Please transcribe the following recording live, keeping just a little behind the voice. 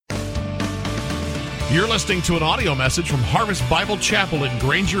You're listening to an audio message from Harvest Bible Chapel in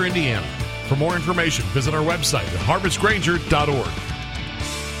Granger, Indiana. For more information, visit our website at harvestgranger.org.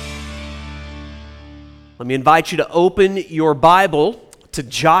 Let me invite you to open your Bible to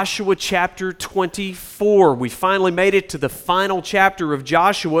Joshua chapter 24. We finally made it to the final chapter of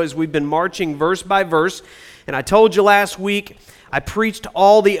Joshua as we've been marching verse by verse. And I told you last week, I preached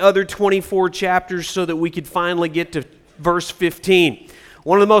all the other 24 chapters so that we could finally get to verse 15.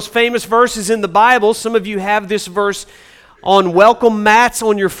 One of the most famous verses in the Bible. Some of you have this verse on welcome mats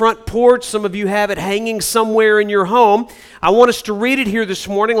on your front porch. Some of you have it hanging somewhere in your home. I want us to read it here this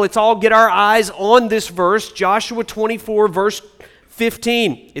morning. Let's all get our eyes on this verse, Joshua 24, verse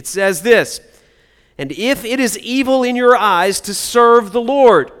 15. It says this, "And if it is evil in your eyes to serve the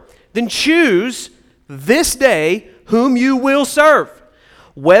Lord, then choose this day whom you will serve.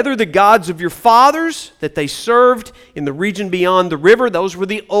 Whether the gods of your fathers that they served in the region beyond the river," those were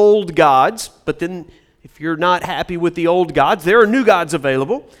the old gods, but then if you're not happy with the old gods, there are new gods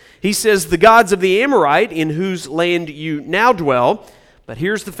available. He says, "the gods of the Amorite in whose land you now dwell." But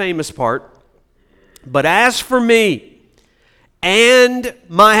here's the famous part. "But as for me and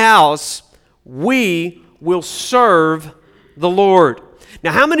my house, we will serve the Lord."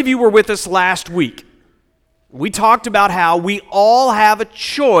 Now, how many of you were with us last week? We talked about how we all have a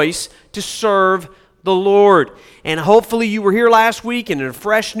choice to serve the Lord. And hopefully you were here last week and in a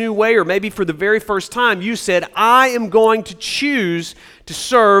fresh new way, or maybe for the very first time, you said, "I am going to choose to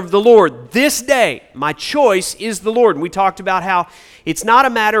serve the Lord. This day, my choice is the Lord." And we talked about how it's not a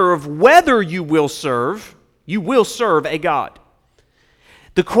matter of whether you will serve a God.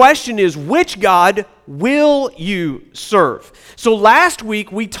 The question is, which God will you serve? So last week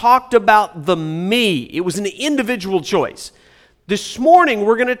we talked about the me. It was an individual choice. This morning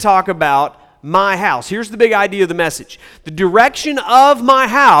we're going to talk about my house. Here's the big idea of the message. The direction of my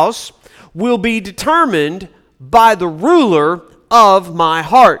house will be determined by the ruler of my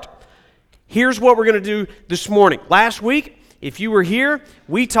heart. Here's what we're going to do this morning. Last week, if you were here,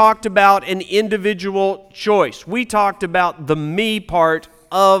 we talked about an individual choice. We talked about the me part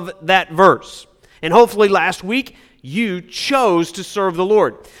of that verse. And hopefully last week you chose to serve the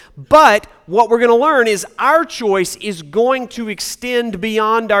Lord. But what we're going to learn is our choice is going to extend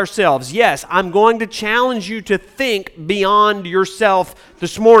beyond ourselves. Yes, I'm going to challenge you to think beyond yourself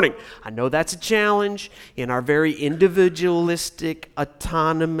this morning. I know that's a challenge in our very individualistic,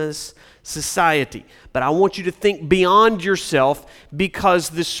 autonomous society. But I want you to think beyond yourself,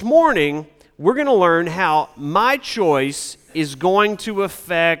 because this morning we're going to learn how my choice is going to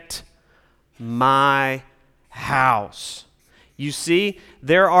affect my house. You see,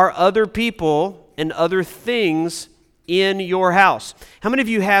 there are other people and other things in your house. How many of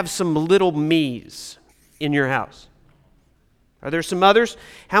you have some little me's in your house? Are there some others?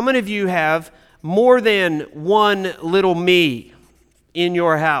 How many of you have more than one little me in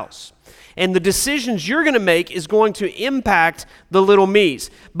your house? And the decisions you're going to make is going to impact the little me's.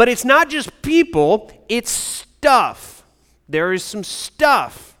 But it's not just people, it's stuff. There is some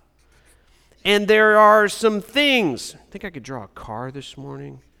stuff. And there are some things. I think I could draw a car this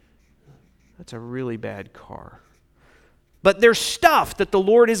morning. That's a really bad car. But there's stuff that the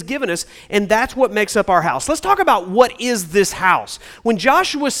Lord has given us, and that's what makes up our house. Let's talk about what is this house. When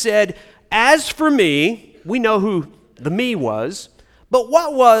Joshua said, "As for me," we know who the me was, but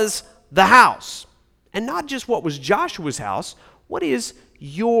what was the house? And not just what was Joshua's house, what is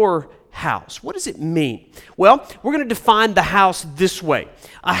your house? What does it mean? Well, we're going to define the house this way.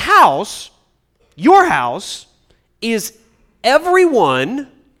 A house, your house, is everyone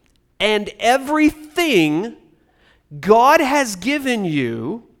and everything God has given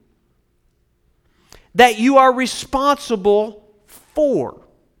you that you are responsible for.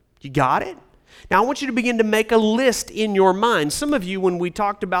 You got it? Now, I want you to begin to make a list in your mind. Some of you, when we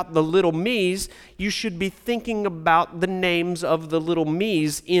talked about the little me's, you should be thinking about the names of the little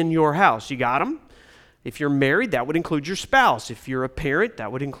me's in your house. You got them? If you're married, that would include your spouse. If you're a parent,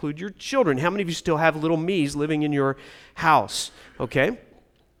 that would include your children. How many of you still have little me's living in your house? Okay?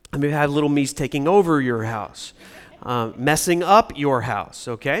 How many of you have little me's taking over your house? Messing up your house,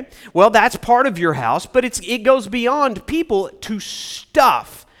 okay? Well, that's part of your house, but it goes beyond people to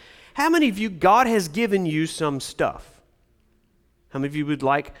stuff. How many of you, God has given you some stuff? How many of you would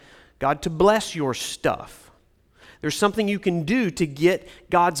like God to bless your stuff? There's something you can do to get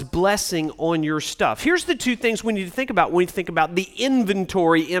God's blessing on your stuff. Here's the two things we need to think about when we think about the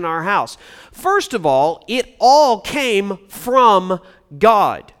inventory in our house. First of all, it all came from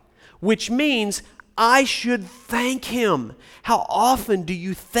God, which means I should thank Him. How often do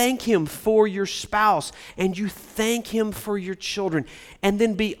you thank Him for your spouse, and you thank Him for your children? And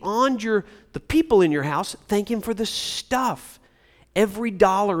then beyond the people in your house, thank Him for the stuff. Every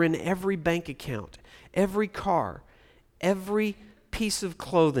dollar in every bank account, every car, every piece of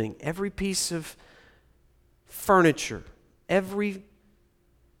clothing, every piece of furniture, every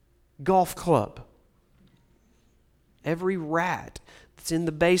golf club, every rat that's in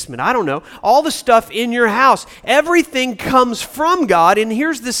the basement. I don't know. All the stuff in your house. Everything comes from God. And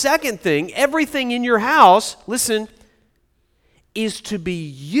here's the second thing. Everything in your house, listen, is to be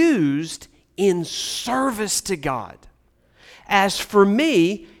used in service to God. As for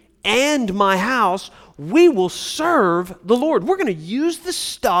me and my house, we will serve the Lord. We're going to use the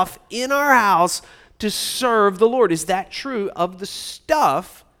stuff in our house to serve the Lord. Is that true of the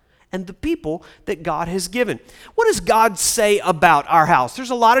stuff and the people that God has given? What does God say about our house? There's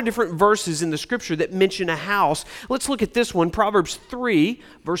a lot of different verses in the scripture that mention a house. Let's look at this one. Proverbs 3,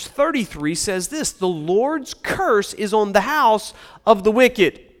 verse 33 says this: the Lord's curse is on the house of the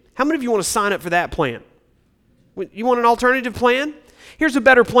wicked. How many of you want to sign up for that plan? You want an alternative plan? Here's a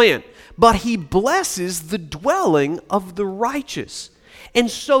better plan. But He blesses the dwelling of the righteous.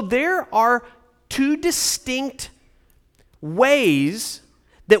 And so there are two distinct ways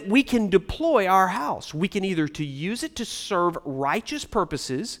that we can deploy our house. We can either to use it to serve righteous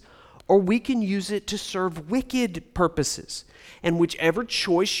purposes, or we can use it to serve wicked purposes. And whichever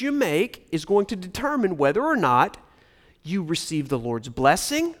choice you make is going to determine whether or not you receive the Lord's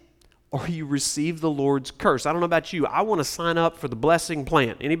blessing or you receive the Lord's curse. I don't know about you. I want to sign up for the blessing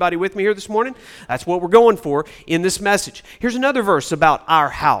plan. Anybody with me here this morning? That's what we're going for in this message. Here's another verse about our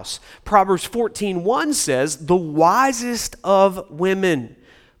house. Proverbs 14:1 says, the wisest of women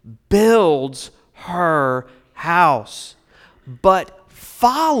builds her house, but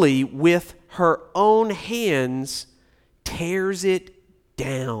folly with her own hands tears it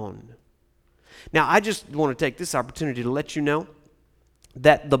down. Now, I just want to take this opportunity to let you know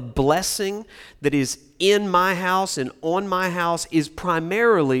that the blessing that is in my house and on my house is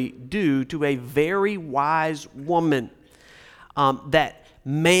primarily due to a very wise woman that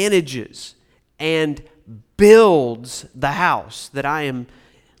manages and builds the house that I am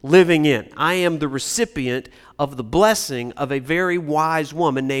living in. I am the recipient of the blessing of a very wise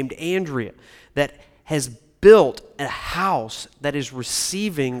woman named Andrea that has built a house that is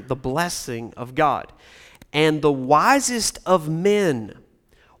receiving the blessing of God. And the wisest of men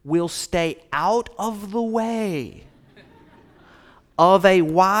will stay out of the way of a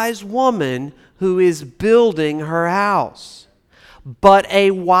wise woman who is building her house. But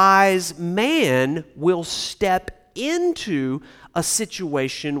a wise man will step into a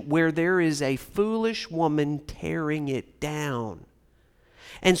situation where there is a foolish woman tearing it down.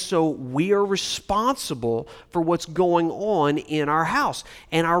 And so we are responsible for what's going on in our house.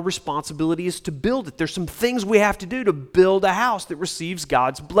 And our responsibility is to build it. There's some things we have to do to build a house that receives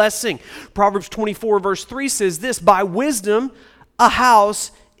God's blessing. Proverbs 24 verse 3 says this: by wisdom a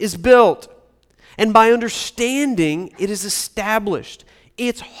house is built, and by understanding it is established.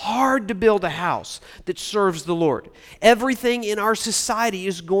 It's hard to build a house that serves the Lord. Everything in our society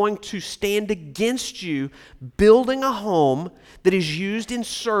is going to stand against you building a home that is used in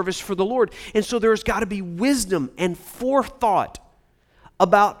service for the Lord. And so there's got to be wisdom and forethought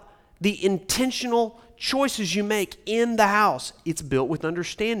about the intentional choices you make in the house. It's built with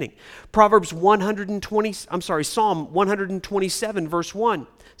understanding. Psalm 127 verse 1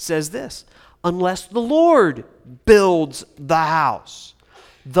 says this: unless the Lord builds the house,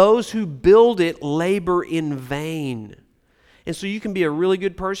 those who build it labor in vain. And so you can be a really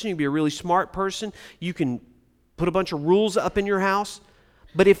good person, you can be a really smart person, you can put a bunch of rules up in your house,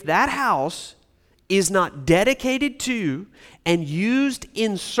 but if that house is not dedicated to and used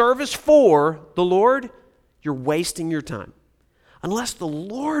in service for the Lord, you're wasting your time. Unless the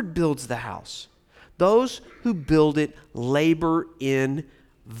Lord builds the house, those who build it labor in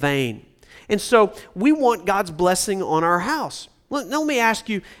vain. And so we want God's blessing on our house. Let me ask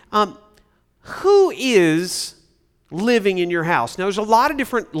you, who is living in your house? Now, there's a lot of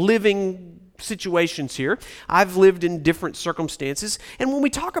different living situations here. I've lived in different circumstances. And when we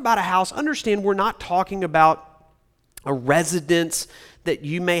talk about a house, understand we're not talking about a residence that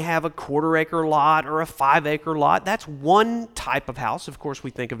you may have a 1/4-acre lot or a 5-acre lot. That's one type of house. Of course, we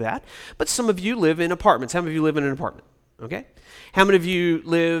think of that. But some of you live in apartments. How many of you live in an apartment? Okay. How many of you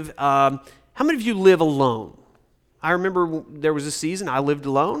live alone? I remember there was a season I lived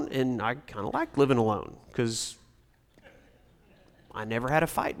alone, and I kind of liked living alone because I never had a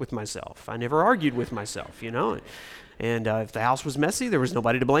fight with myself. I never argued with myself, And if the house was messy, there was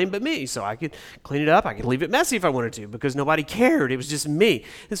nobody to blame but me. So I could clean it up. I could leave it messy if I wanted to because nobody cared. It was just me.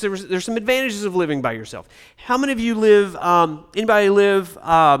 And so there's some advantages of living by yourself. How many of you anybody live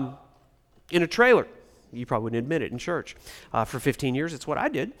in a trailer? You probably wouldn't admit it in church. For 15 years, it's what I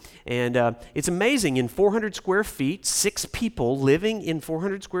did. And it's amazing. In 400 square feet, 6 people living in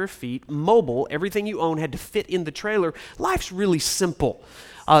 400 square feet, mobile, everything you own had to fit in the trailer. Life's really simple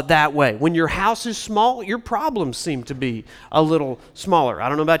that way. When your house is small, your problems seem to be a little smaller. I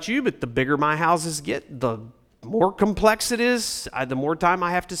don't know about you, but the bigger my houses get, the more complex it is, the more time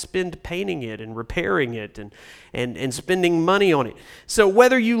I have to spend painting it and repairing it and spending money on it. So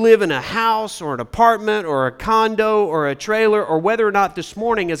whether you live in a house or an apartment or a condo or a trailer, or whether or not this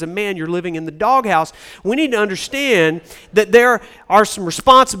morning as a man you're living in the doghouse, we need to understand that there are some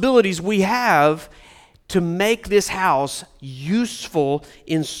responsibilities we have to make this house useful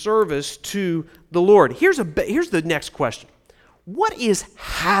in service to the Lord. Here's the next question. What is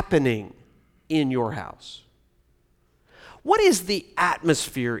happening in your house? What is the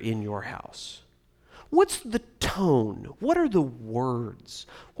atmosphere in your house? What's the tone? What are the words?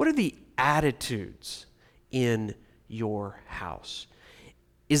 What are the attitudes in your house?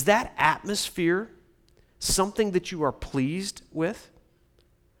 Is that atmosphere something that you are pleased with?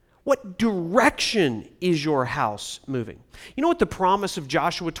 What direction is your house moving? You know what the promise of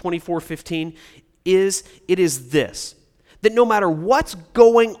Joshua 24:15 is? It is this, that no matter what's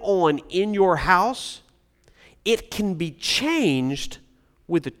going on in your house, it can be changed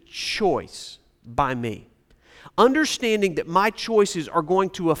with a choice by me. Understanding that my choices are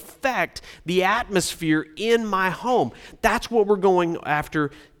going to affect the atmosphere in my home. That's what we're going after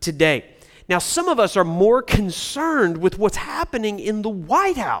today. Now, some of us are more concerned with what's happening in the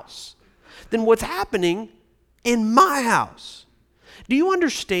White House than what's happening in my house. Do you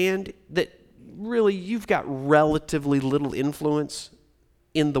understand that really you've got relatively little influence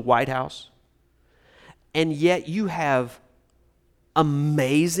in the White House? And yet you have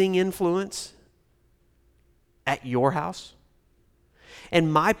amazing influence at your house?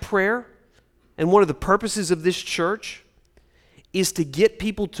 And my prayer, and one of the purposes of this church, is to get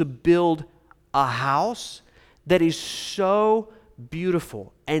people to build a house that is so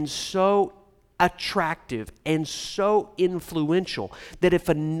beautiful and so attractive and so influential that if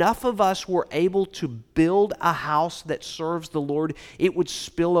enough of us were able to build a house that serves the Lord, it would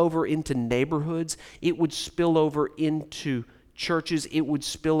spill over into neighborhoods, it would spill over into churches, it would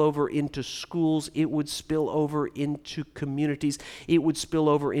spill over into schools, it would spill over into communities, it would spill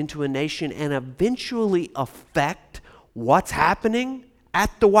over into a nation and eventually affect what's happening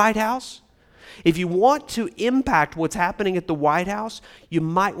at the White House. If you want to impact what's happening at the White House, you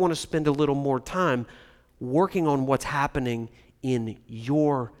might want to spend a little more time working on what's happening in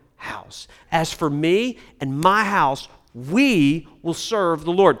your house. As for me and my house, we will serve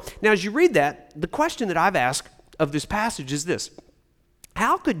the Lord. Now, as you read that, the question that I've asked of this passage is this: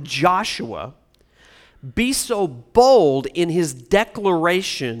 how could Joshua be so bold in his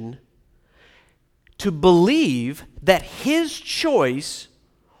declaration to believe that his choice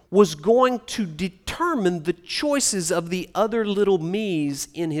was going to determine the choices of the other little me's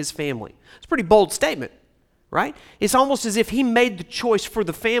in his family? It's a pretty bold statement, right? It's almost as if he made the choice for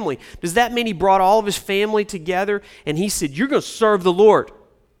the family. Does that mean he brought all of his family together and he said, you're going to serve the Lord,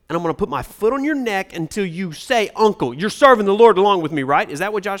 and I'm going to put my foot on your neck until you say, Uncle, you're serving the Lord along with me, right? Is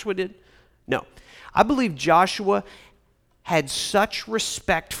that what Joshua did? No. I believe Joshua had such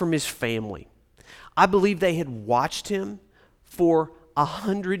respect from his family. I believe they had watched him for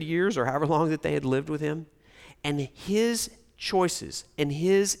 100 years or however long that they had lived with him, and his choices and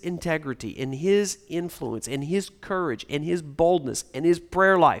his integrity and his influence and his courage and his boldness and his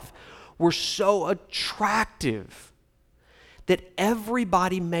prayer life were so attractive that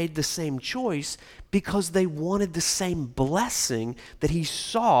everybody made the same choice because they wanted the same blessing that he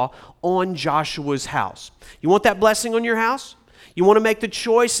saw on Joshua's house. You want that blessing on your house? You want to make the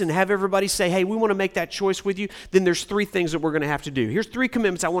choice and have everybody say, hey, we want to make that choice with you? Then there's 3 things that we're going to have to do. Here's 3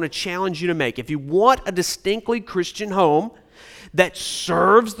 commitments I want to challenge you to make. If you want a distinctly Christian home that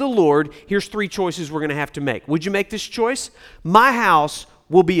serves the Lord, here's 3 choices we're going to have to make. Would you make this choice? My house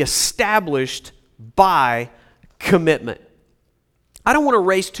will be established by commitment. I don't want to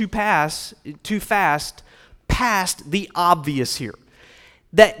race too fast past the obvious here.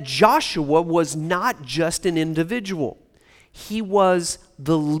 That Joshua was not just an individual. He was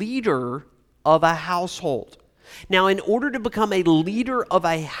the leader of a household. Now, in order to become a leader of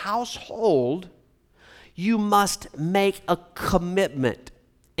a household, you must make a commitment.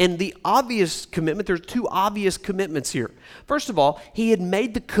 And the obvious commitment, there's two obvious commitments here. First of all, he had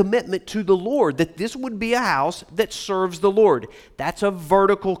made the commitment to the Lord that this would be a house that serves the Lord. That's a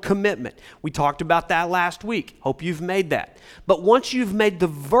vertical commitment. We talked about that last week. Hope you've made that. But once you've made the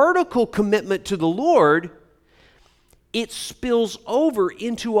vertical commitment to the Lord, it spills over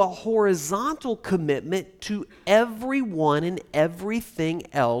into a horizontal commitment to everyone and everything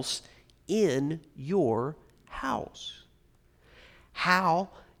else in your house. How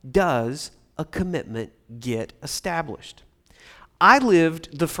does a commitment get established? I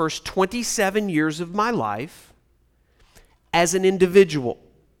lived the first 27 years of my life as an individual.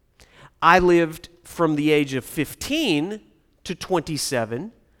 I lived from the age of 15 to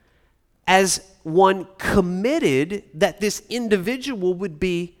 27 as one committed that this individual would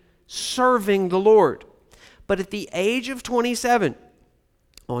be serving the Lord. But at the age of 27,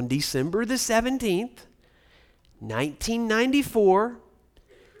 on December the 17th, 1994,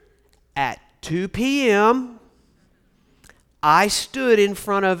 at 2 p.m., I stood in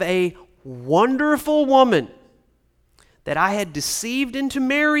front of a wonderful woman that I had deceived into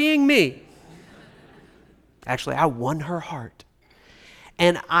marrying me. Actually, I won her heart.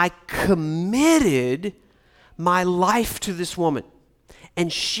 And I committed my life to this woman.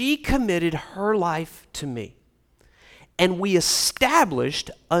 And she committed her life to me. And we established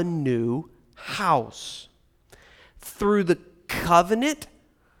a new house through the covenant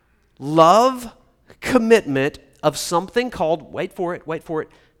love commitment of something called, wait for it,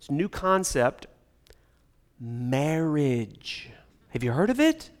 it's a new concept, marriage. Have you heard of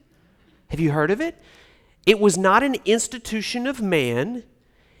it? It was not an institution of man.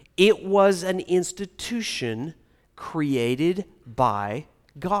 It was an institution created by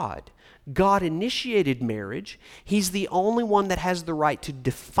God. God initiated marriage. He's the only one that has the right to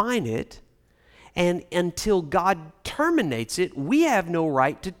define it. And until God terminates it, we have no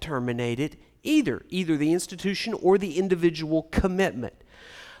right to terminate it either the institution or the individual commitment.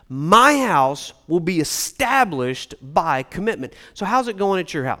 My house will be established by commitment. So how's it going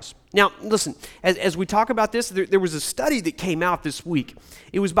at your house? Now, listen, as we talk about this, there was a study that came out this week.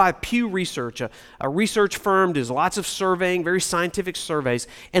 It was by Pew Research, a research firm, does lots of surveying, very scientific surveys,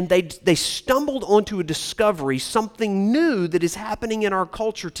 and they stumbled onto a discovery, something new that is happening in our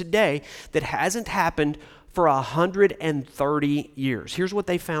culture today that hasn't happened for 130 years. Here's what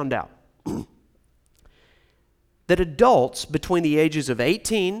they found out. That adults between the ages of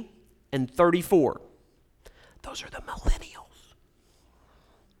 18 and 34, those are the millennials,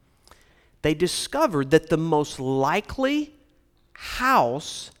 they discovered that the most likely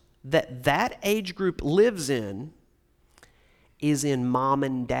house that age group lives in is in mom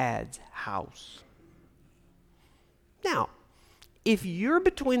and dad's house. Now, if you're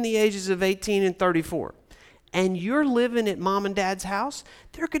between the ages of 18 and 34 and you're living at mom and dad's house,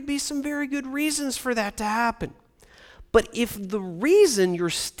 there could be some very good reasons for that to happen. But if the reason you're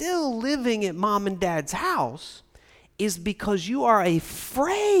still living at mom and dad's house is because you are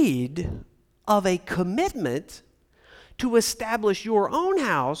afraid of a commitment to establish your own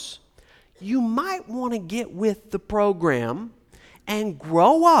house, you might want to get with the program and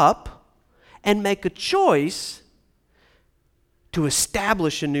grow up and make a choice to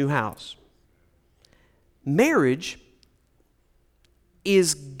establish a new house. Marriage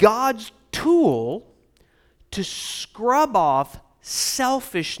is God's tool to scrub off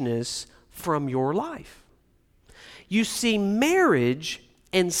selfishness from your life. You see, marriage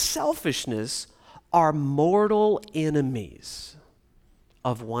and selfishness are mortal enemies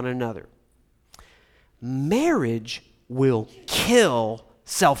of one another. Marriage will kill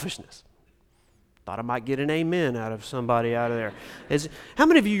selfishness. Thought I might get an amen out of somebody out of there. How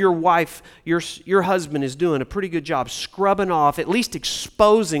many of you, your wife, your husband is doing a pretty good job scrubbing off, at least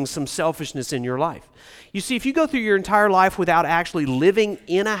exposing some selfishness in your life? You see, if you go through your entire life without actually living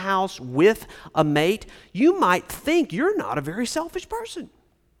in a house with a mate, you might think you're not a very selfish person.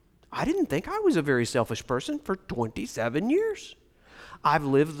 I didn't think I was a very selfish person for 27 years. I've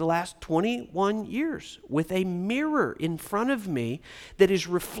lived the last 21 years with a mirror in front of me that is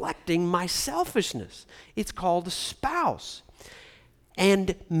reflecting my selfishness. It's called a spouse.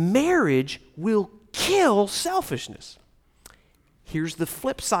 And marriage will kill selfishness. Here's the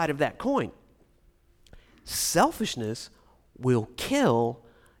flip side of that coin. Selfishness will kill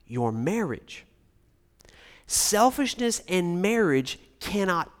your marriage. Selfishness and marriage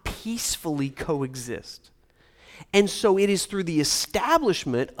cannot peacefully coexist. And so it is through the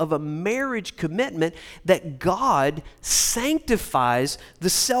establishment of a marriage commitment that God sanctifies the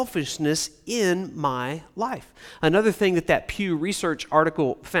selfishness in my life. Another thing that Pew Research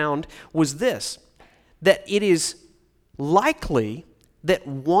article found was this, that it is likely that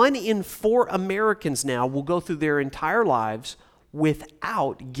 1 in 4 Americans now will go through their entire lives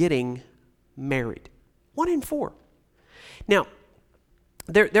without getting married. 1 in 4. Now,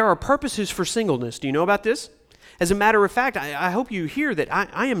 there are purposes for singleness. Do you know about this? As a matter of fact, I hope you hear that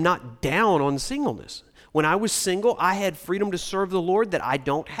I am not down on singleness. When I was single, I had freedom to serve the Lord that I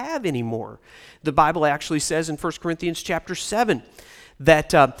don't have anymore. The Bible actually says in 1 Corinthians chapter 7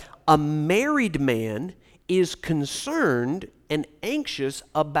 that a married man is concerned and anxious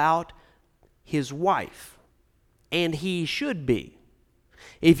about his wife, and he should be.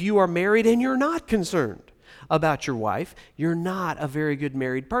 If you are married and you're not concerned about your wife, you're not a very good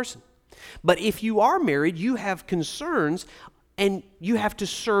married person. But if you are married, you have concerns and you have to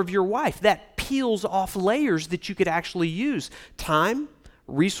serve your wife. That peels off layers that you could actually use. Time,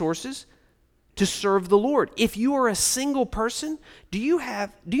 resources to serve the Lord. If you are a single person, do you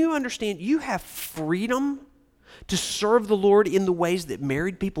understand you have freedom to serve the Lord in the ways that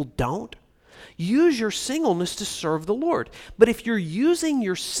married people don't? Use your singleness to serve the Lord. But if you're using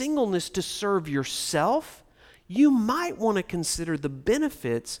your singleness to serve yourself, you might want to consider the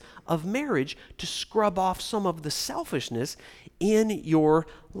benefits of marriage to scrub off some of the selfishness in your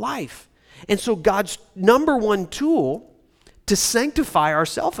life. And so God's number one tool to sanctify our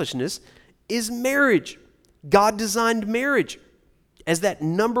selfishness is marriage. God designed marriage as that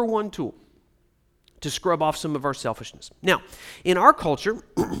number one tool to scrub off some of our selfishness. Now, in our culture,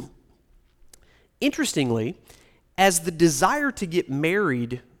 interestingly, as the desire to get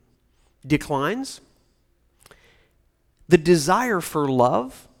married declines, the desire for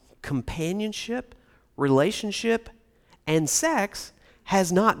love, companionship, relationship, and sex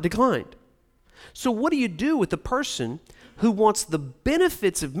has not declined. So what do you do with a person who wants the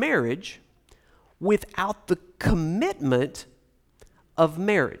benefits of marriage without the commitment of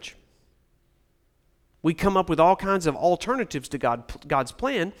marriage? We come up with all kinds of alternatives to God's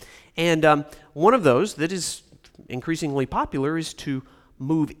plan, and one of those that is increasingly popular is to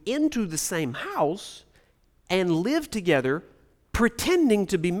move into the same house and live together, pretending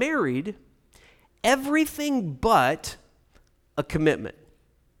to be married, everything but a commitment.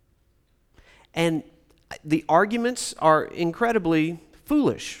 And the arguments are incredibly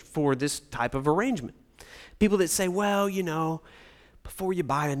foolish for this type of arrangement. People that say, well, before you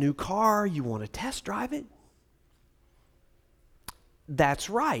buy a new car, you want to test drive it. That's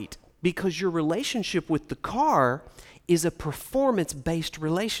right, because your relationship with the car is a performance-based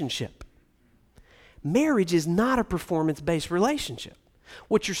relationship. Marriage is not a performance-based relationship.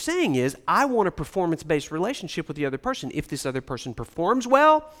 What you're saying is, I want a performance-based relationship with the other person. If this other person performs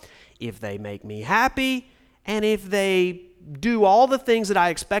well, if they make me happy, and if they do all the things that I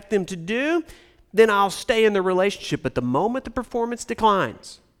expect them to do, then I'll stay in the relationship. But the moment the performance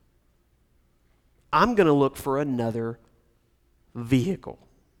declines, I'm going to look for another vehicle.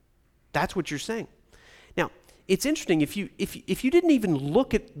 That's what you're saying. Now, it's interesting, if you didn't even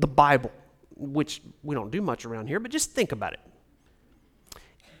look at the Bible, which we don't do much around here, but just think about it.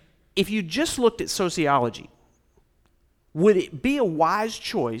 If you just looked at sociology, would it be a wise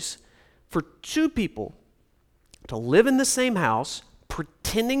choice for two people to live in the same house,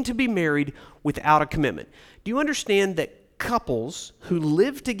 pretending to be married without a commitment? Do you understand that couples who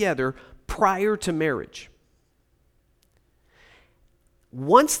live together prior to marriage,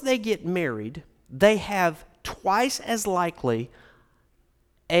 once they get married, they have twice as likely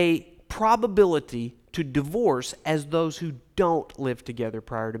a probability to divorce as those who don't live together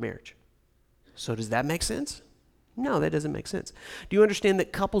prior to marriage. So does that make sense? No, that doesn't make sense. Do you understand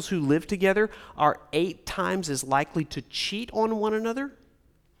that couples who live together are 8 times as likely to cheat on one another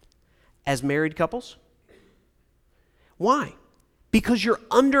as married couples? Why? Because you're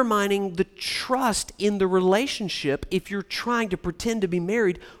undermining the trust in the relationship if you're trying to pretend to be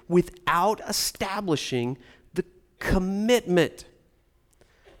married without establishing the commitment.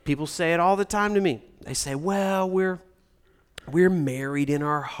 People say it all the time to me. They say, well, we're married in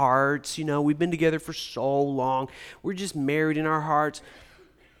our hearts. We've been together for so long. We're just married in our hearts.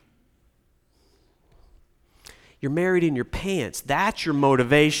 You're married in your pants. That's your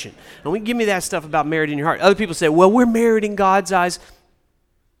motivation. And give me that stuff about married in your heart. Other people say, well, we're married in God's eyes.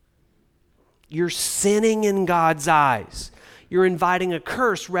 You're sinning in God's eyes. You're inviting a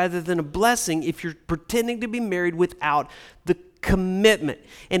curse rather than a blessing if you're pretending to be married without the commitment.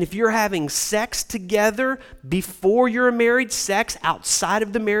 And if you're having sex together before you're married, sex outside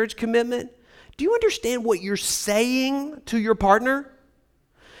of the marriage commitment, do you understand what you're saying to your partner?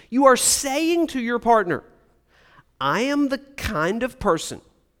 You are saying to your partner, I am the kind of person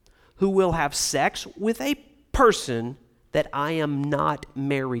who will have sex with a person that I am not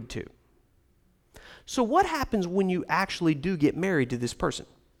married to. So what happens when you actually do get married to this person?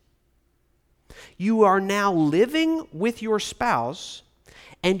 You are now living with your spouse,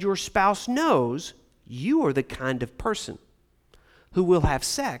 and your spouse knows you are the kind of person who will have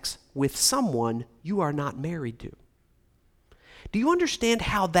sex with someone you are not married to. Do you understand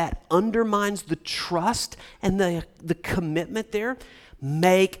how that undermines the trust and the commitment there?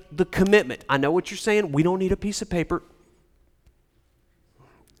 Make the commitment. I know what you're saying. We don't need a piece of paper.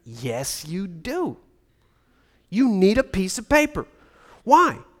 Yes, you do. You need a piece of paper.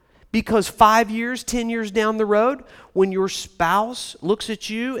 Why? Because 5 years, 10 years down the road, when your spouse looks at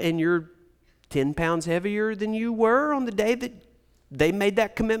you and you're 10 pounds heavier than you were on the day that they made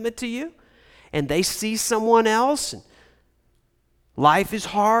that commitment to you, and they see someone else, and life is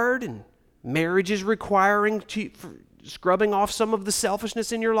hard, and marriage is requiring scrubbing off some of the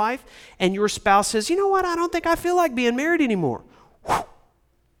selfishness in your life, and your spouse says, you know what, I don't think I feel like being married anymore. Whew.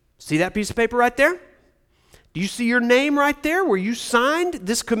 See that piece of paper right there? Do you see your name right there where you signed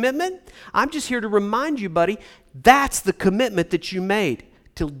this commitment? I'm just here to remind you, buddy, that's the commitment that you made.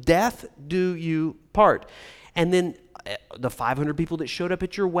 Till death do you part. And then the 500 people that showed up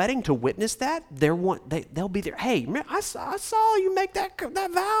at your wedding to witness that, they'll be there. Hey, man, I saw you make that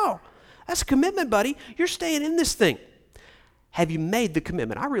vow. That's a commitment, buddy. You're staying in this thing. Have you made the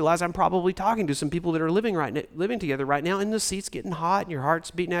commitment? I realize I'm probably talking to some people that are living together right now, and the seat's getting hot, and your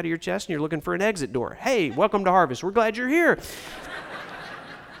heart's beating out of your chest, and you're looking for an exit door. Hey, welcome to Harvest. We're glad you're here.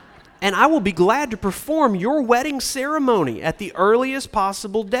 And I will be glad to perform your wedding ceremony at the earliest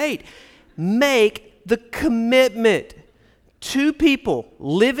possible date. Make the commitment. Two people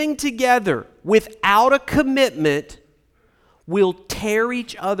living together without a commitment will tear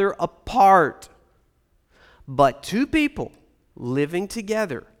each other apart. But two people living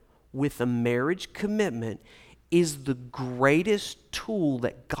together with a marriage commitment is the greatest tool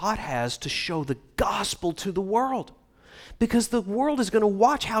that God has to show the gospel to the world. Because the world is going to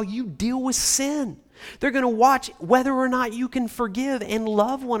watch how you deal with sin. They're going to watch whether or not you can forgive and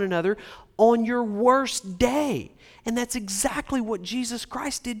love one another on your worst day. And that's exactly what Jesus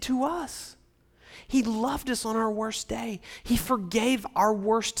Christ did to us. He loved us on our worst day. He forgave our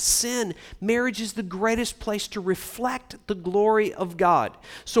worst sin. Marriage is the greatest place to reflect the glory of God.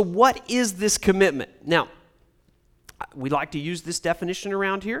 So what is this commitment? Now, we like to use this definition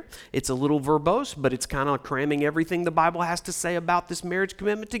around here. It's a little verbose, but it's kind of cramming everything the Bible has to say about this marriage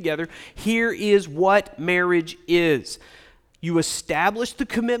commitment together. Here is what marriage is. You establish the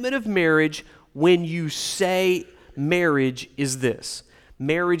commitment of marriage when you say marriage is this.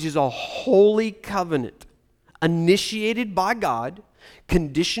 Marriage is a holy covenant initiated by God,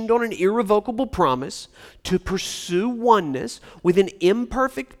 conditioned on an irrevocable promise to pursue oneness with an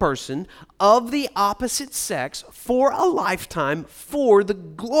imperfect person of the opposite sex for a lifetime for the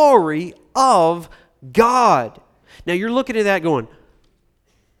glory of God. Now you're looking at that going,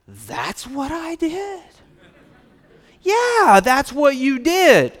 that's what I did? Yeah, that's what you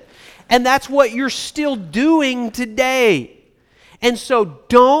did. And that's what you're still doing today. And so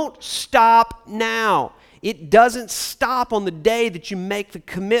don't stop now. It doesn't stop on the day that you make the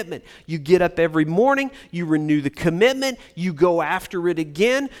commitment. You get up every morning, you renew the commitment, you go after it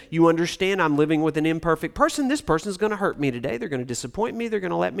again. You understand I'm living with an imperfect person. This person's going to hurt me today. They're going to disappoint me. They're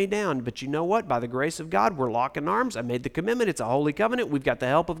going to let me down. But you know what? By the grace of God, we're locking arms. I made the commitment. It's a holy covenant. We've got the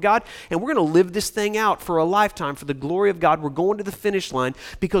help of God. And we're going to live this thing out for a lifetime for the glory of God. We're going to the finish line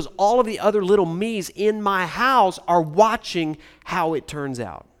because all of the other little me's in my house are watching how it turns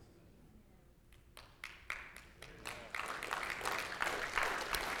out.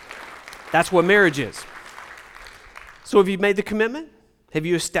 That's what marriage is. So have you made the commitment? Have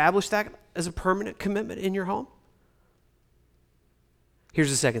you established that as a permanent commitment in your home? Here's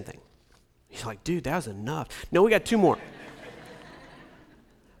the second thing. He's like, dude, that was enough. No, we got two more.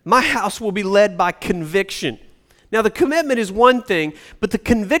 My house will be led by conviction. Now, the commitment is one thing, but the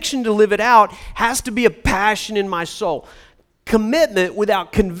conviction to live it out has to be a passion in my soul. Commitment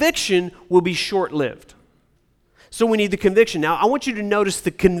without conviction will be short-lived. So we need the conviction. Now, I want you to notice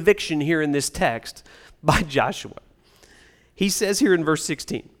the conviction here in this text by Joshua. He says here in verse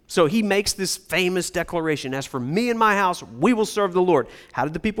 16, so he makes this famous declaration, as for me and my house, we will serve the Lord. How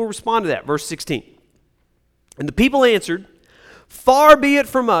did the people respond to that? Verse 16. And the people answered, far be it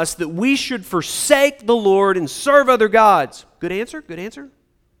from us that we should forsake the Lord and serve other gods. Good answer? Good answer?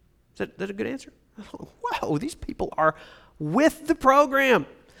 Is that a good answer? Wow, these people are with the program.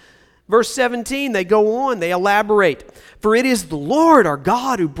 Verse 17, they go on, they elaborate. For it is the Lord our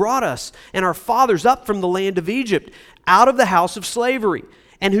God who brought us and our fathers up from the land of Egypt, out of the house of slavery,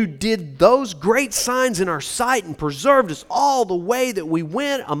 and who did those great signs in our sight and preserved us all the way that we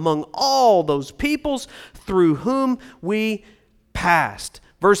went among all those peoples through whom we passed.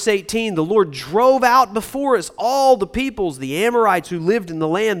 Verse 18, the Lord drove out before us all the peoples, the Amorites who lived in the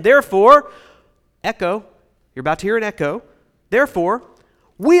land. Therefore, echo, you're about to hear an echo. Therefore,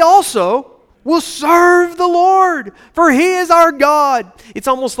 we also will serve the Lord, for He is our God. It's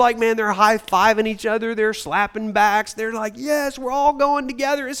almost like, man, they're high-fiving each other. They're slapping backs. They're like, yes, we're all going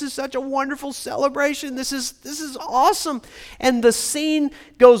together. This is such a wonderful celebration. This is awesome. And the scene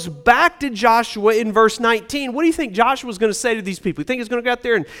goes back to Joshua in verse 19. What do you think Joshua's going to say to these people? You think he's going to go out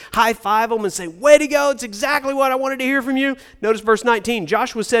there and high-five them and say, way to go, it's exactly what I wanted to hear from you? Notice verse 19.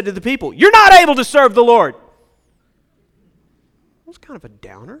 Joshua said to the people, you're not able to serve the Lord. That was kind of a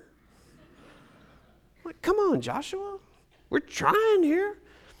downer. Like, come on, Joshua. We're trying here.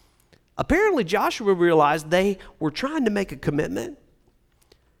 Apparently, Joshua realized they were trying to make a commitment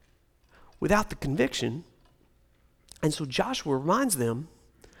without the conviction. And so Joshua reminds them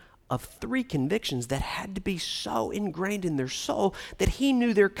of 3 convictions that had to be so ingrained in their soul that he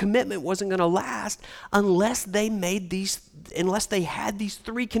knew their commitment wasn't going to last unless they had these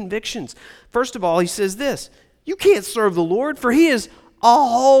 3 convictions. First of all, he says this, you can't serve the Lord, for He is a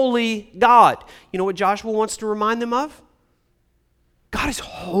holy God. You know what Joshua wants to remind them of? God is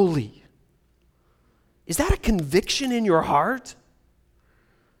holy. Is that a conviction in your heart?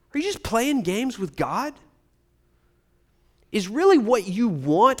 Are you just playing games with God? Is really what you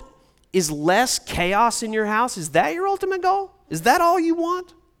want is less chaos in your house? Is that your ultimate goal? Is that all you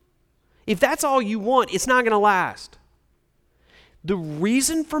want? If that's all you want, it's not going to last. The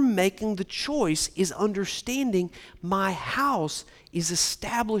reason for making the choice is understanding my house is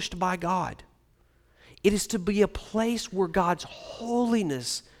established by God. It is to be a place where God's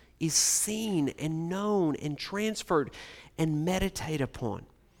holiness is seen and known and transferred and meditated upon.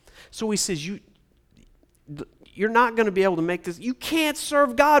 So he says, you're not going to be able to make this. You can't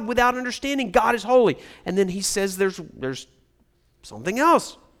serve God without understanding God is holy. And then he says there's something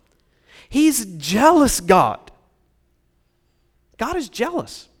else. He's a jealous God. God is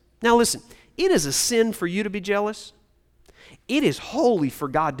jealous. Now listen, it is a sin for you to be jealous. It is holy for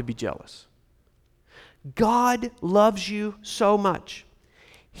God to be jealous. God loves you so much.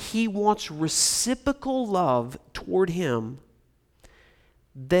 He wants reciprocal love toward Him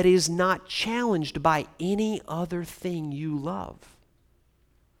that is not challenged by any other thing you love.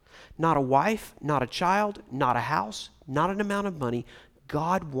 Not a wife, not a child, not a house, not an amount of money.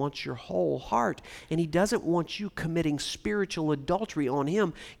 God wants your whole heart, and He doesn't want you committing spiritual adultery on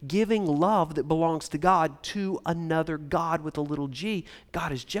Him, giving love that belongs to God to another God with a little g.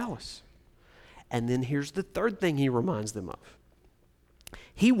 God is jealous. And then here's the third thing He reminds them of.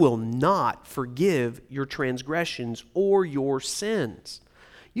 He will not forgive your transgressions or your sins.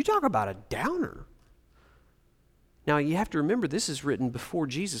 You talk about a downer. Now, you have to remember, this is written before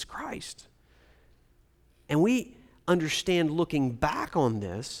Jesus Christ. And we understand, looking back on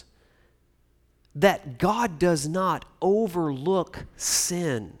this, that God does not overlook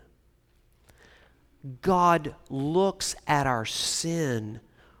sin. God looks at our sin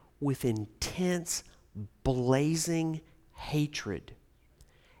with intense, blazing hatred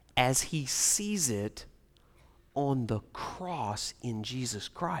as He sees it on the cross in Jesus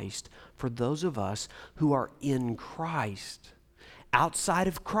Christ for those of us who are in Christ. Outside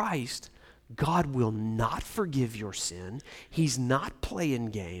of Christ, God will not forgive your sin. He's not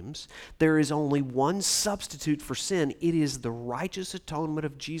playing games. There is only one substitute for sin. It is the righteous atonement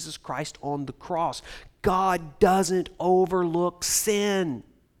of Jesus Christ on the cross. God doesn't overlook sin.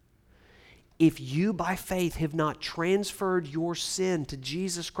 If you by faith have not transferred your sin to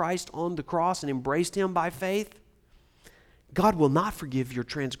Jesus Christ on the cross and embraced Him by faith, God will not forgive your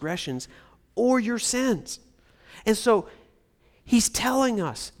transgressions or your sins. And so He's telling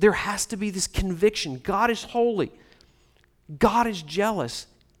us there has to be this conviction. God is holy. God is jealous.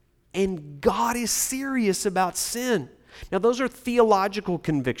 And God is serious about sin. Now, those are theological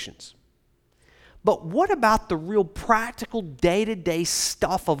convictions. But what about the real practical day-to-day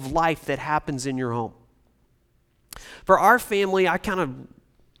stuff of life that happens in your home? For our family, I kind of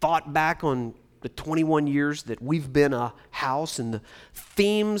thought back on the 21 years that we've been a house and the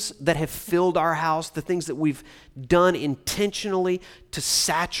themes that have filled our house, the things that we've done intentionally to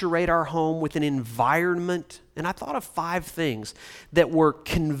saturate our home with an environment. And I thought of 5 things that were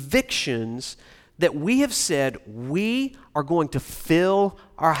convictions that we have said we are going to fill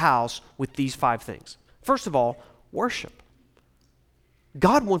our house with these 5 things. First of all, worship.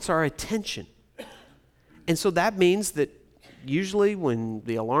 God wants our attention. And so that means that usually when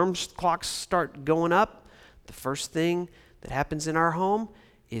the alarm clocks start going up, the first thing that happens in our home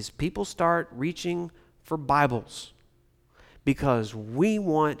is people start reaching for Bibles because we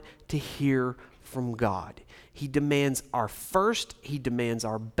want to hear from God. He demands our first, He demands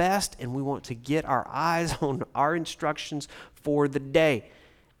our best, and we want to get our eyes on our instructions for the day.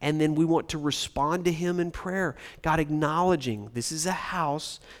 And then we want to respond to Him in prayer. God acknowledging this is a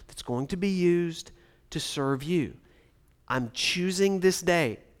house that's going to be used to serve you. I'm choosing this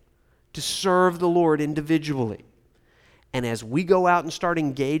day to serve the Lord individually. And as we go out and start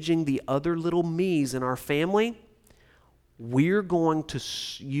engaging the other little me's in our family, we're going to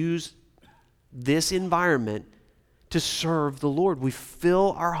use this environment to serve the Lord. We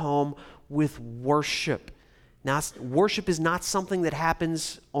fill our home with worship. Now, worship is not something that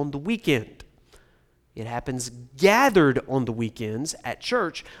happens on the weekend. It happens gathered on the weekends at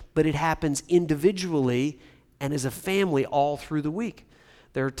church, but it happens individually and as a family all through the week.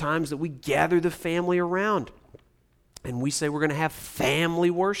 There are times that we gather the family around and we say we're going to have family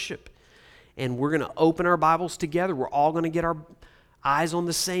worship and we're going to open our Bibles together. We're all going to get our eyes on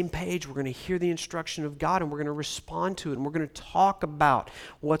the same page. We're going to hear the instruction of God and we're going to respond to it and we're going to talk about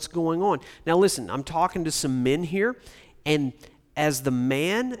what's going on. Now listen, I'm talking to some men here, and as the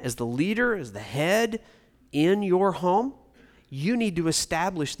man, as the leader, as the head in your home, you need to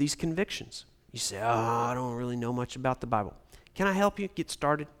establish these convictions. You say, I don't really know much about the Bible. Can I help you get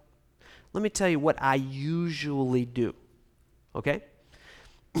started? Let me tell you what I usually do, okay?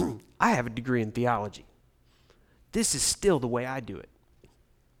 I have a degree in theology. This is still the way I do it.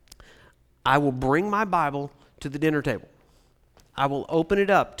 I will bring my Bible to the dinner table. I will open it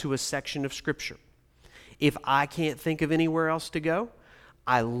up to a section of Scripture. If I can't think of anywhere else to go,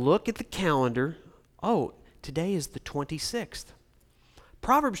 I look at the calendar. Oh, today is the 26th.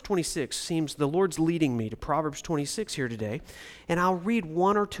 Proverbs 26 seems the Lord's leading me to Proverbs 26 here today, and I'll read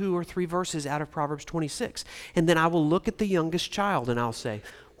 1 or 2 or 3 verses out of Proverbs 26, and then I will look at the youngest child and I'll say,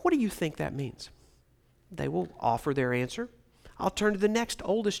 what do you think that means? They will offer their answer. I'll turn to the next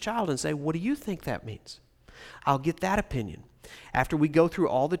oldest child and say, what do you think that means? I'll get that opinion. After we go through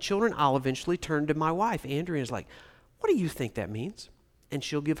all the children, I'll eventually turn to my wife, Andrea, and is like, what do you think that means? And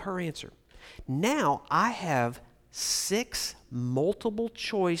she'll give her answer. Now I have 6 multiple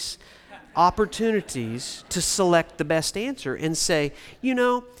choice opportunities to select the best answer and say,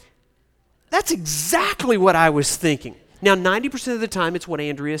 that's exactly what I was thinking. Now, 90% of the time, it's what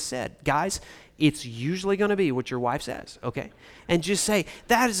Andrea said. Guys, it's usually going to be what your wife says, okay? And just say,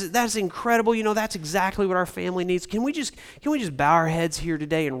 that's incredible. That's exactly what our family needs. Can we just bow our heads here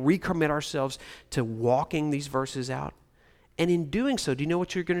today and recommit ourselves to walking these verses out? And in doing so, do you know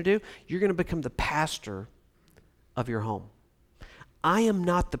what you're going to do? You're going to become the pastor of your home. I am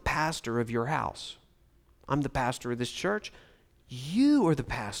not the pastor of your house. I'm the pastor of this church. You are the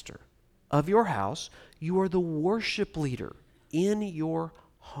pastor of your house. You are the worship leader in your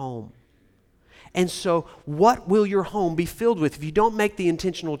home. And so what will your home be filled with? If you don't make the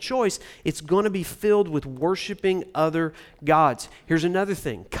intentional choice, it's going to be filled with worshiping other gods. Here's another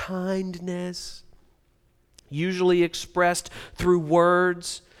thing. Kindness, usually expressed through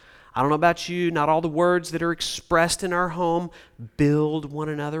words. I don't know about you, not all the words that are expressed in our home build one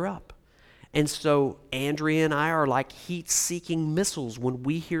another up. And so Andrea and I are like heat-seeking missiles when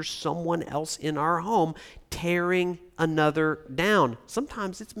we hear someone else in our home tearing another down.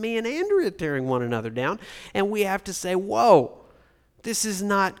 Sometimes it's me and Andrea tearing one another down, and we have to say, whoa, this is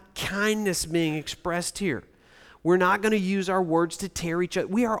not kindness being expressed here. We're not going to use our words to tear each other.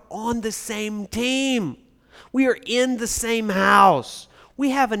 We are on the same team. We are in the same house.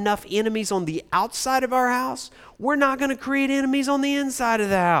 We have enough enemies on the outside of our house. We're not going to create enemies on the inside of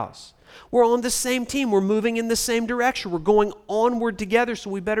the house. We're on the same team. We're moving in the same direction. We're going onward together, so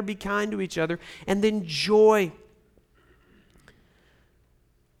we better be kind to each other. And then joy.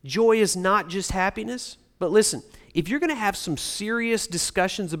 Joy is not just happiness, but listen, if you're going to have some serious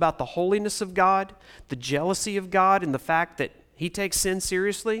discussions about the holiness of God, the jealousy of God, and the fact that He takes sin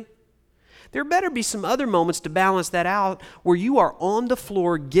seriously, there better be some other moments to balance that out where you are on the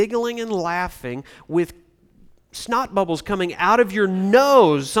floor giggling and laughing with snot bubbles coming out of your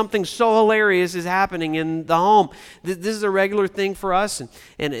nose. Something so hilarious is happening in the home. This is a regular thing for us,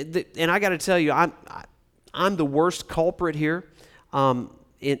 and I got to tell you, I'm the worst culprit here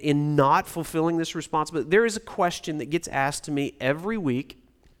in not fulfilling this responsibility. There is a question that gets asked to me every week,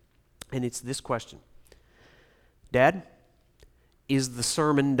 and it's this question: Dad, is the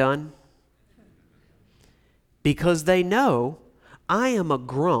sermon done? Because they know I am a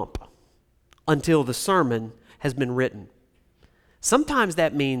grump until the sermon has been written. Sometimes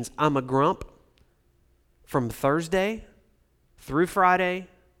that means I'm a grump from Thursday through Friday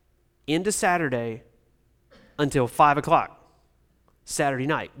into Saturday until 5 o'clock Saturday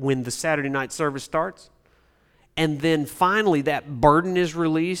night when the Saturday night service starts. And then finally that burden is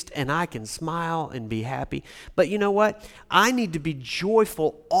released and I can smile and be happy. But you know what? I need to be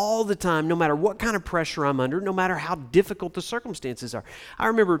joyful all the time, no matter what kind of pressure I'm under, no matter how difficult the circumstances are. I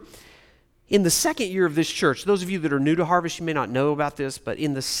remember in the second year of this church, those of you that are new to Harvest, you may not know about this, but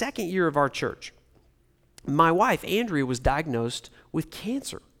in the second year of our church, my wife, Andrea, was diagnosed with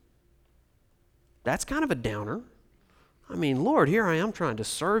cancer. That's kind of a downer. I mean, Lord, here I am trying to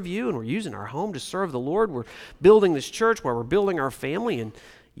serve you, and we're using our home to serve the Lord. We're building this church where we're building our family, and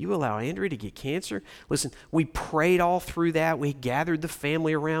you allow Andrea to get cancer? Listen, we prayed all through that. We gathered the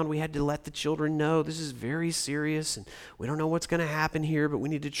family around. We had to let the children know this is very serious, and we don't know what's going to happen here, but we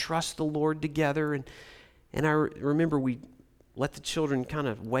need to trust the Lord together. And I remember we let the children kind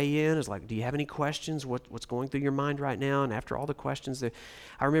of weigh in. It's like, do you have any questions? What's going through your mind right now? And after all the questions,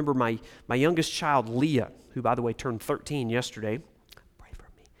 I remember my youngest child, Leah, who, by the way, turned 13 yesterday. Pray for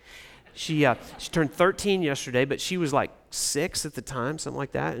me. She turned 13 yesterday, but she was like 6 at the time, something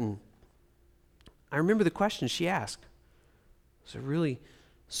like that. And I remember the question she asked. It was a really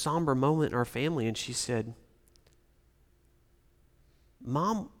somber moment in our family, and she said,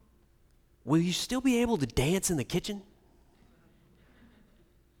 Mom, will you still be able to dance in the kitchen?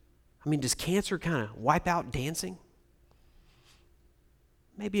 I mean, does cancer kind of wipe out dancing?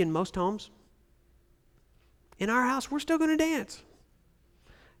 Maybe in most homes. In our house, we're still going to dance.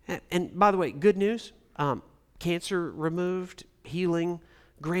 And by the way, good news, cancer removed, healing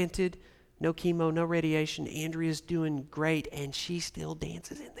granted, no chemo, no radiation. Andrea's doing great, and she still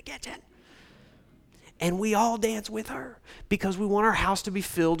dances in the kitchen. And we all dance with her because we want our house to be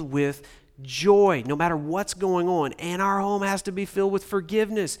filled with joy, no matter what's going on. And our home has to be filled with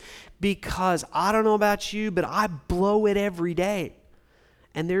forgiveness because I don't know about you, but I blow it every day.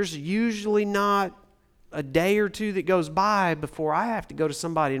 And there's usually not a day or two that goes by before I have to go to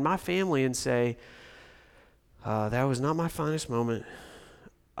somebody in my family and say, that was not my finest moment.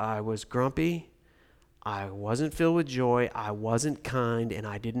 I was grumpy. I wasn't filled with joy. I wasn't kind, and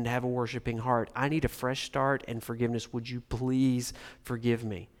I didn't have a worshiping heart. I need a fresh start and forgiveness. Would you please forgive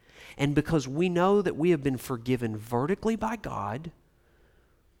me? And because we know that we have been forgiven vertically by God,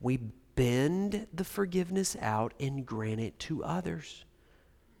 we bend the forgiveness out and grant it to others.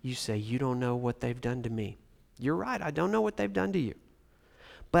 You say, you don't know what they've done to me. You're right, I don't know what they've done to you.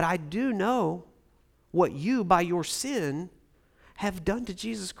 But I do know what you, by your sin, have done to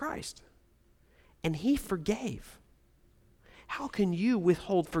Jesus Christ. And he forgave. How can you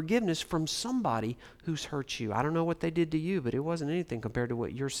withhold forgiveness from somebody who's hurt you? I don't know what they did to you, but it wasn't anything compared to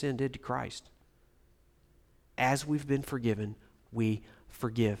what your sin did to Christ. As we've been forgiven, we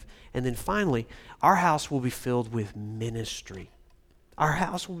forgive. And then finally, our house will be filled with ministry. Our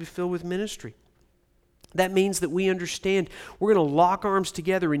house will be filled with ministry. That means that we understand we're going to lock arms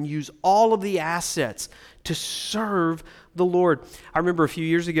together and use all of the assets to serve the Lord. I remember a few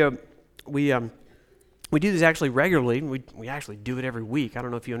years ago, we do this actually regularly. We actually do it every week. I don't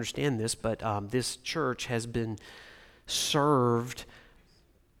know if you understand this, but this church has been served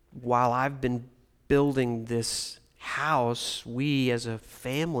while I've been building this house. We as a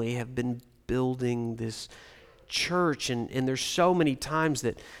family have been building this church, and there's so many times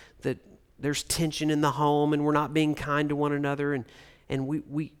that there's tension in the home and we're not being kind to one another, and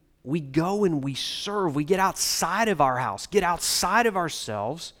we go and we serve. We get outside of our house, get outside of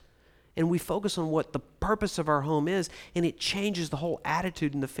ourselves, and we focus on what the purpose of our home is, and it changes the whole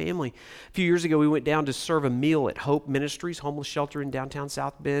attitude in the family. A few years ago, we went down to serve a meal at Hope Ministries, homeless shelter in downtown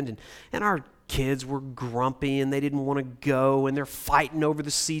South Bend, and our kids were grumpy and they didn't want to go, and they're fighting over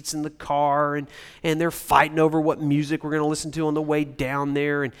the seats in the car, and they're fighting over what music we're going to listen to on the way down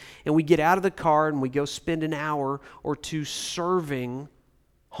there, and we get out of the car and we go spend an hour or two serving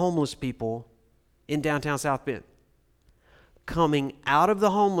homeless people in downtown South Bend. Coming out of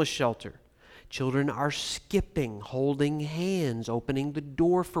the homeless shelter, children are skipping, holding hands, opening the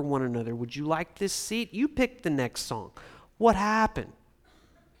door for one another. Would you like this seat? You pick the next song. What happened?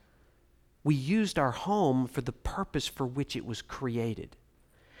 We used our home for the purpose for which it was created.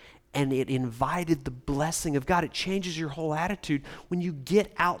 And it invited the blessing of God. It changes your whole attitude when you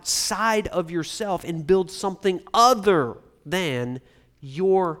get outside of yourself and build something other than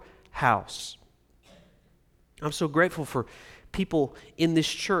your house. I'm so grateful for people in this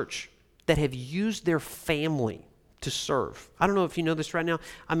church that have used their family to serve. I don't know if you know this right now.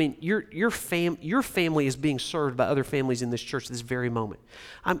 I mean, your family is being served by other families in this church this very moment.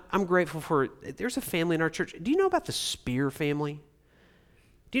 I'm grateful for, there's a family in our church. Do you know about the Spear family?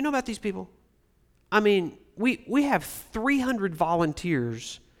 Do you know about these people? I mean, we have 300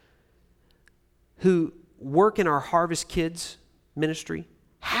 volunteers who work in our Harvest Kids ministry.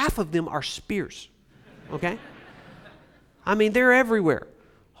 Half of them are Spears, okay? I mean, they're everywhere,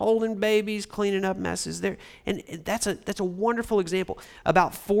 holding babies, cleaning up messes. And that's a wonderful example.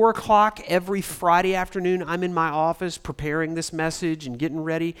 About 4 o'clock every Friday afternoon, I'm in my office preparing this message and getting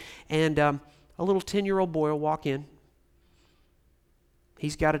ready, and a little 10-year-old boy will walk in.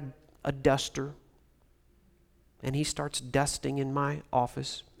 He's got a duster, and he starts dusting in my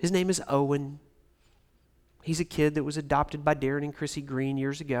office. His name is Owen. He's a kid that was adopted by Darren and Chrissy Green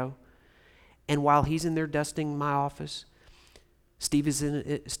years ago. And while he's in there dusting my office, Stephen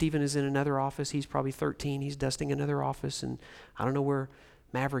is in another office. He's probably 13. He's dusting another office, and I don't know where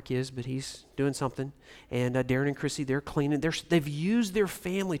Maverick is, but he's doing something. And Darren and Chrissy, they're cleaning. They've used their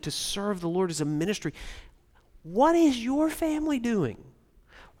family to serve the Lord as a ministry. What is your family doing?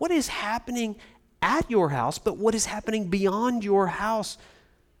 What is happening at your house, but what is happening beyond your house?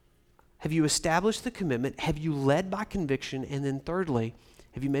 Have you established the commitment? Have you led by conviction? And then thirdly,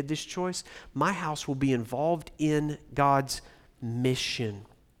 have you made this choice? My house will be involved in God's mission.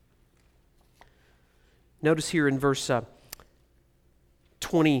 Notice here in verse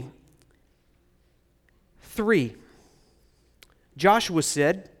 23, Joshua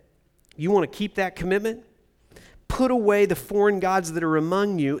said, you want to keep that commitment? Put away the foreign gods that are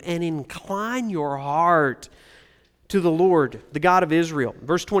among you and incline your heart to the Lord, the God of Israel.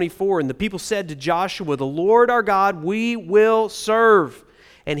 Verse 24, and the people said to Joshua, the Lord our God we will serve,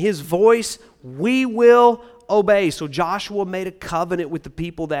 and his voice we will obey. So Joshua made a covenant with the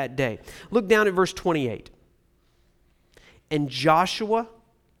people that day. Look down at verse 28. And Joshua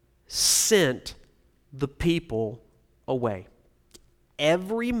sent the people away,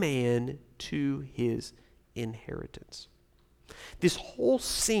 every man to his inheritance. This whole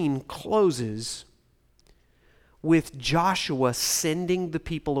scene closes with Joshua sending the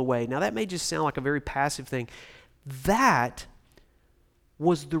people away. Now that may just sound like a very passive thing. That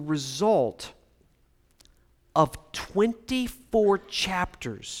was the result of 24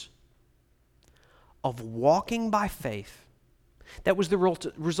 chapters of walking by faith. That was the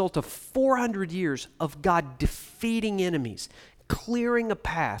result of 400 years of God defeating enemies, clearing a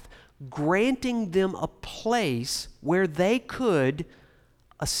path, granting them a place where they could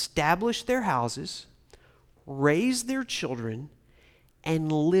establish their houses, raise their children,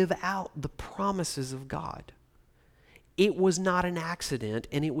 and live out the promises of God. It was not an accident,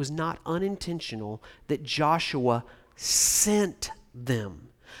 and it was not unintentional that Joshua sent them.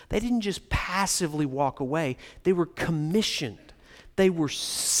 They didn't just passively walk away. They were commissioned. They were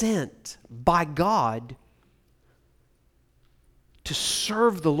sent by God to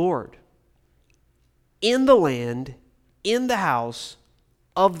serve the Lord in the land, in the house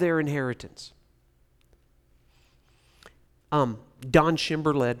of their inheritance. Don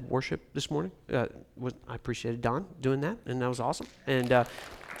Schimber led worship this morning. I appreciated Don doing that, and that was awesome. And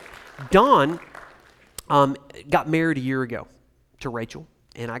Don got married a year ago to Rachel,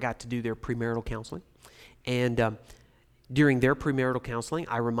 and I got to do their premarital counseling. And during their premarital counseling,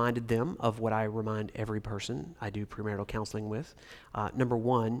 I reminded them of what I remind every person I do premarital counseling with. Number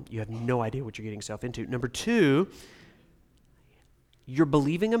one, you have no idea what you're getting yourself into. Number two, you're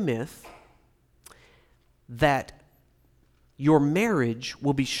believing a myth that your marriage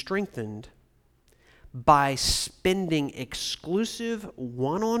will be strengthened by spending exclusive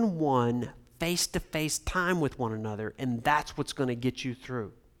one-on-one, face-to-face time with one another, and that's what's going to get you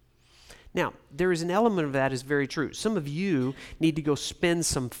through. Now, there is an element of that is very true. Some of you need to go spend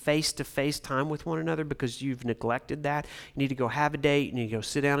some face-to-face time with one another because you've neglected that. You need to go have a date. You need to go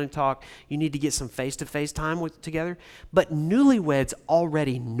sit down and talk. You need to get some face-to-face time together. But newlyweds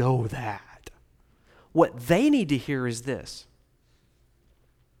already know that. What they need to hear is this.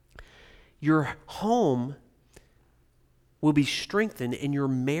 Your home will be strengthened and your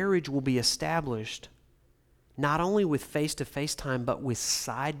marriage will be established not only with face-to-face time, but with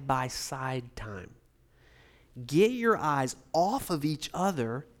side-by-side time. Get your eyes off of each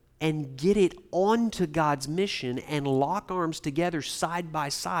other and get it onto God's mission and lock arms together side by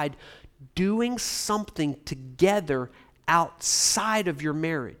side, doing something together outside of your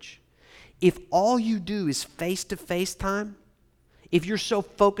marriage. If all you do is face-to-face time, if you're so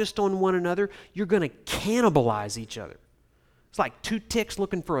focused on one another, you're going to cannibalize each other. It's like two ticks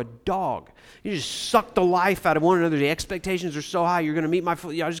looking for a dog. You just suck the life out of one another. The expectations are so high. You're going to meet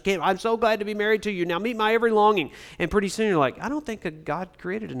I'm so glad to be married to you. Now meet my every longing. And pretty soon you're like, I don't think God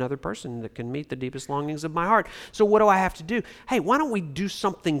created another person that can meet the deepest longings of my heart. So what do I have to do? Hey, why don't we do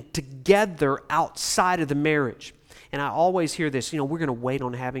something together outside of the marriage? And I always hear this, we're going to wait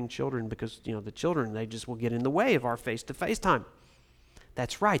on having children because, the children, they just will get in the way of our face-to-face time.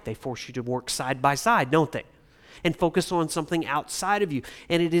 That's right. They force you to work side by side, don't they? And focus on something outside of you.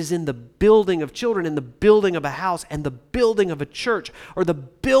 And it is in the building of children, in the building of a house, and the building of a church, or the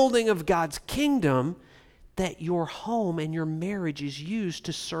building of God's kingdom, that your home and your marriage is used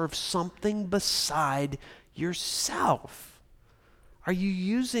to serve something beside yourself. Are you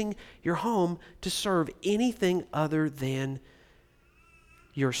using your home to serve anything other than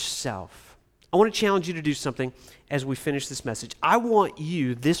yourself? I want to challenge you to do something as we finish this message. I want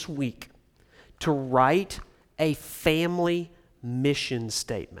you this week to write a family mission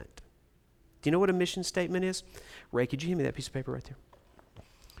statement. Do you know what a mission statement is? Ray, could you hand me that piece of paper right there?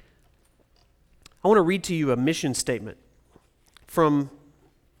 I want to read to you a mission statement from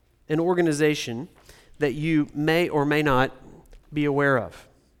an organization that you may or may not be aware of,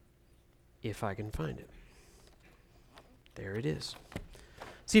 if I can find it. There it is.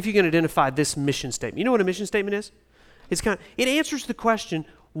 See if you can identify this mission statement. You know what a mission statement is? It answers the question,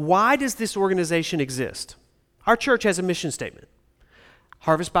 why does this organization exist? Our church has a mission statement.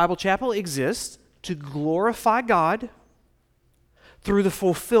 Harvest Bible Chapel exists to glorify God through the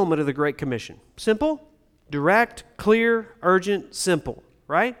fulfillment of the Great Commission. Simple, direct, clear, urgent, simple,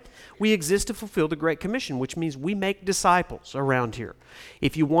 right? We exist to fulfill the Great Commission, which means we make disciples around here.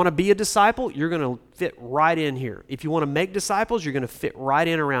 If you want to be a disciple, you're going to fit right in here. If you want to make disciples, you're going to fit right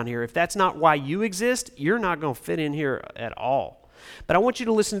in around here. If that's not why you exist, you're not going to fit in here at all. But I want you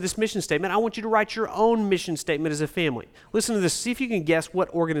to listen to this mission statement. I want you to write your own mission statement as a family. Listen to this. See if you can guess what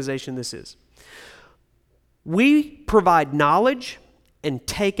organization this is. We provide knowledge and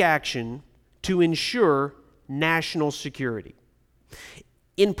take action to ensure national security.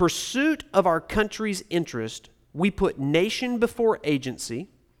 In pursuit of our country's interest, we put nation before agency,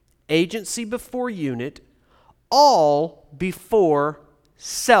 agency before unit, all before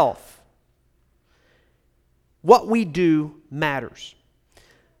self. What we do matters.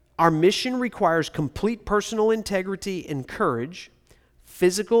 Our mission requires complete personal integrity and courage,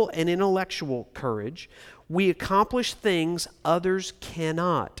 physical and intellectual courage. We accomplish things others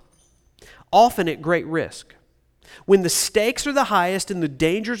cannot, often at great risk. When the stakes are the highest and the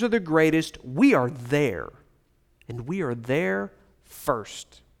dangers are the greatest, we are there, and we are there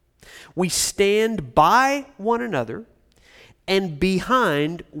first. We stand by one another and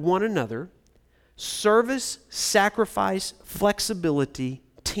behind one another. Service, sacrifice, flexibility,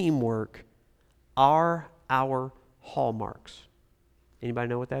 teamwork are our hallmarks. Anybody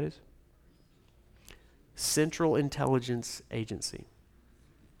know what that is? Central Intelligence Agency.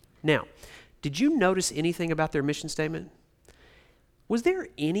 Now, did you notice anything about their mission statement? Was there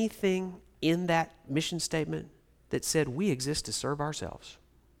anything in that mission statement that said we exist to serve ourselves?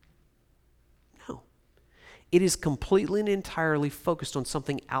 No. It is completely and entirely focused on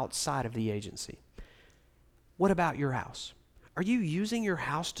something outside of the agency. What about your house? Are you using your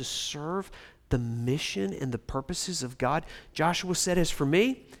house to serve the mission and the purposes of God? Joshua said, as for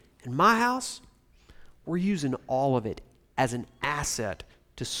me and my house, we're using all of it as an asset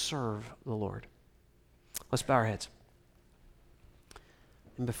to serve the Lord. Let's bow our heads.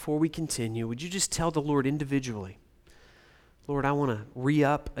 And before we continue, would you just tell the Lord individually, Lord, I want to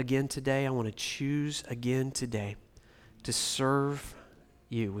re-up again today. I want to choose again today to serve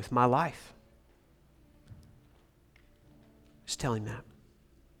you with my life. Just tell him that.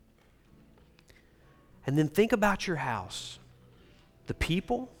 And then think about your house, the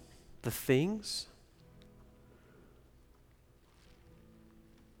people, the things.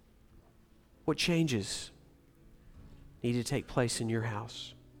 What changes need to take place in your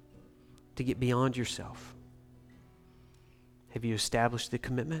house to get beyond yourself? Have you established the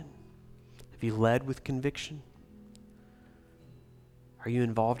commitment? Have you led with conviction? Are you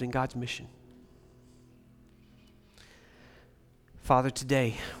involved in God's mission? Father,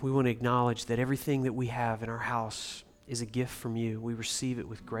 today we want to acknowledge that everything that we have in our house is a gift from you. We receive it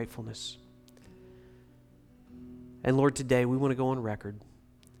with gratefulness. And Lord, today we want to go on record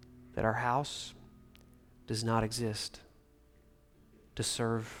that our house does not exist to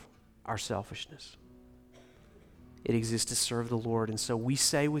serve our selfishness. It exists to serve the Lord. And so we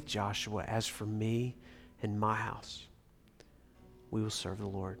say with Joshua, as for me and my house, we will serve the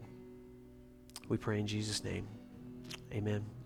Lord. We pray in Jesus' name. Amen.